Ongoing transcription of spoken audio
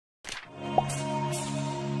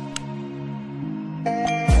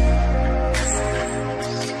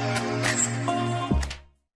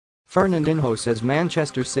Fernandinho says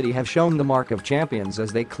Manchester City have shown the mark of champions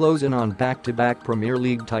as they close in on back-to-back Premier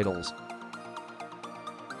League titles.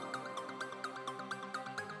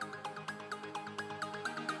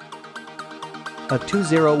 A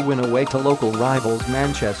 2-0 win away to local rivals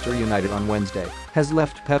Manchester United on Wednesday has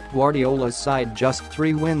left Pep Guardiola's side just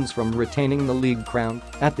 3 wins from retaining the league crown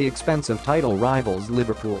at the expense of title rivals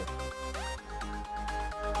Liverpool.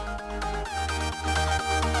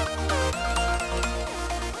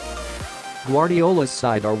 Guardiola's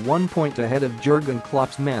side are 1 point ahead of Jurgen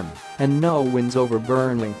Klopp's men, and no wins over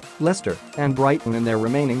Burnley, Leicester and Brighton in their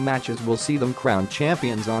remaining matches will see them crowned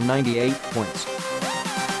champions on 98 points.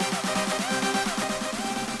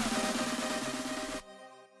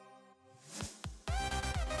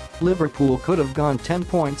 Liverpool could have gone 10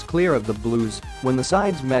 points clear of the Blues when the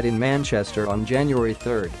sides met in Manchester on January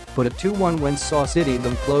 3, but a 2-1 win saw City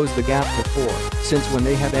them close the gap to 4, since when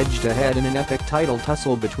they have edged ahead in an epic title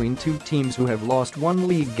tussle between two teams who have lost one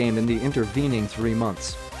league game in the intervening 3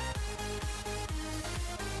 months.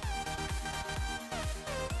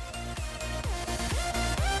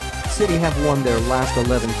 City have won their last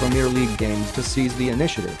 11 Premier League games to seize the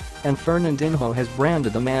initiative, and Fernandinho has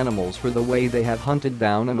branded them animals for the way they have hunted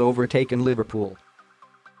down and overtaken Liverpool.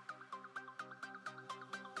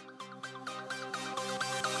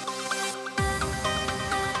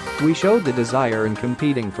 "We showed the desire in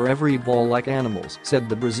competing for every ball like animals," said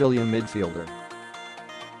the Brazilian midfielder.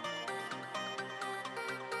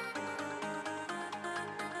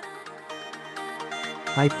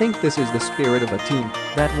 "I think this is the spirit of a team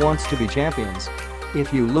that wants to be champions.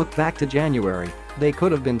 If you look back to January, they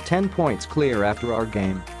could have been 10 points clear after our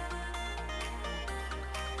game.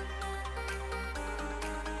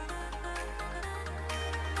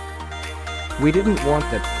 We didn't want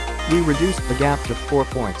that. We reduced the gap to 4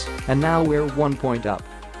 points, and now we're 1 point up.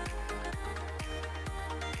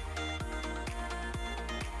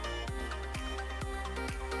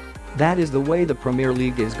 That is the way the Premier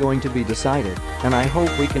League is going to be decided, and I hope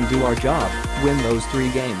we can do our job, win those 3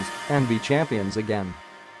 games, and be champions again."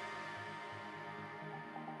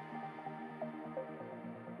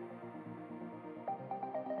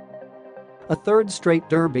 A third straight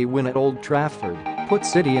derby win at Old Trafford put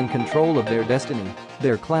City in control of their destiny,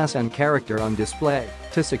 their class and character on display,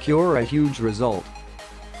 to secure a huge result.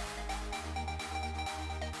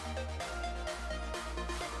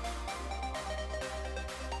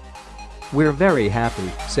 "We're very happy,"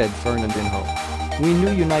 said Fernandinho. "We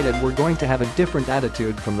knew United were going to have a different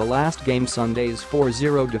attitude from the last game, Sunday's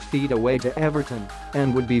 4-0 defeat away to Everton,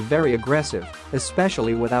 and would be very aggressive,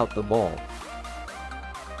 especially without the ball.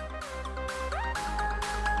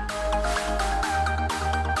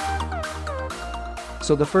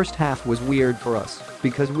 So the first half was weird for us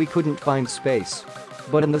because we couldn't find space.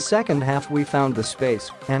 But in the second half we found the space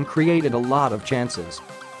and created a lot of chances.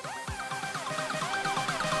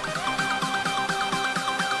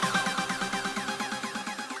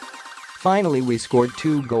 Finally we scored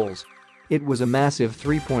 2 goals. It was a massive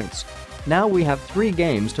 3 points. Now we have 3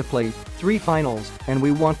 games to play, 3 finals, and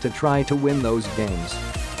we want to try to win those games."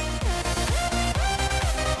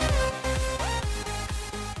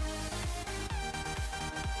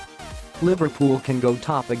 Liverpool can go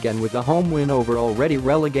top again with a home win over already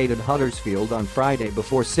relegated Huddersfield on Friday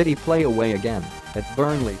before City play away again at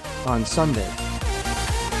Burnley on Sunday.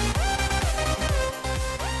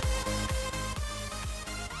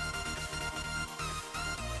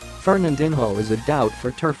 Fernandinho is a doubt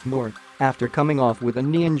for Turf Moor after coming off with a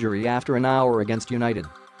knee injury after an hour against United.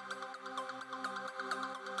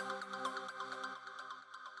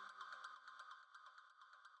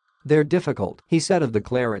 "They're difficult," he said of the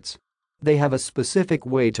Clarets. "They have a specific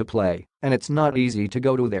way to play, and it's not easy to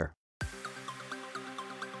go to there."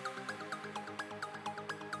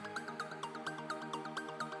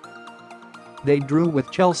 They drew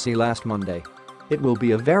with Chelsea last Monday. It will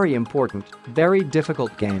be a very important, very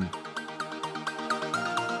difficult game.